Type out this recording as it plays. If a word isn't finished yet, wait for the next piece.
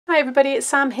Hi everybody, it's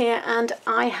Sam here and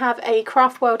I have a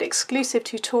Craft World exclusive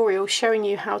tutorial showing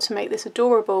you how to make this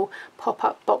adorable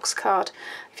pop-up box card.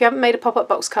 If you haven't made a pop-up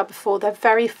box card before, they're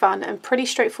very fun and pretty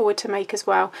straightforward to make as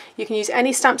well. You can use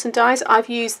any stamps and dies. I've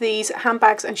used these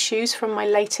handbags and shoes from my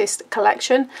latest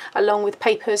collection, along with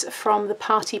papers from the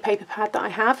party paper pad that I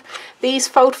have. These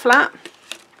fold flat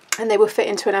and they will fit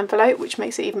into an envelope, which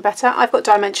makes it even better. I've got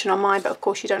dimension on mine, but of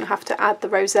course you don't have to add the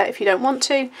rosette if you don't want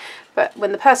to. But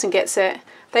when the person gets it,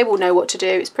 they will know what to do.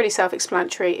 It's pretty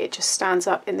self-explanatory. It just stands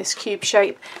up in this cube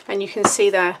shape, and you can see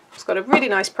there it's got a really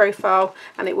nice profile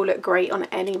and it will look great on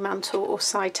any mantle or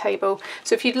side table.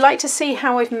 So if you'd like to see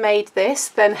how I've made this,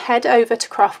 then head over to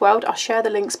Craft World. I'll share the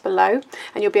links below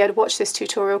and you'll be able to watch this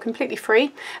tutorial completely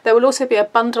free. There will also be a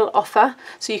bundle offer,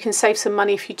 so you can save some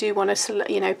money if you do want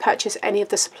to, purchase any of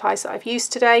the supplies that I've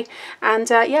used today. And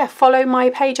yeah, follow my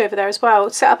page over there as well.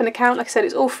 Set up an account. Like I said,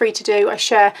 it's all free to do. I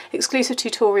share exclusive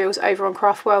tutorials over on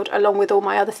Craft World, along with all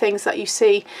my other things that you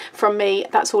see from me.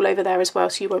 That's all over there as well,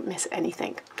 so you won't miss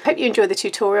anything. Hope you enjoyed the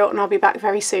tutorial, and I'll be back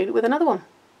very soon with another one.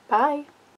 Bye.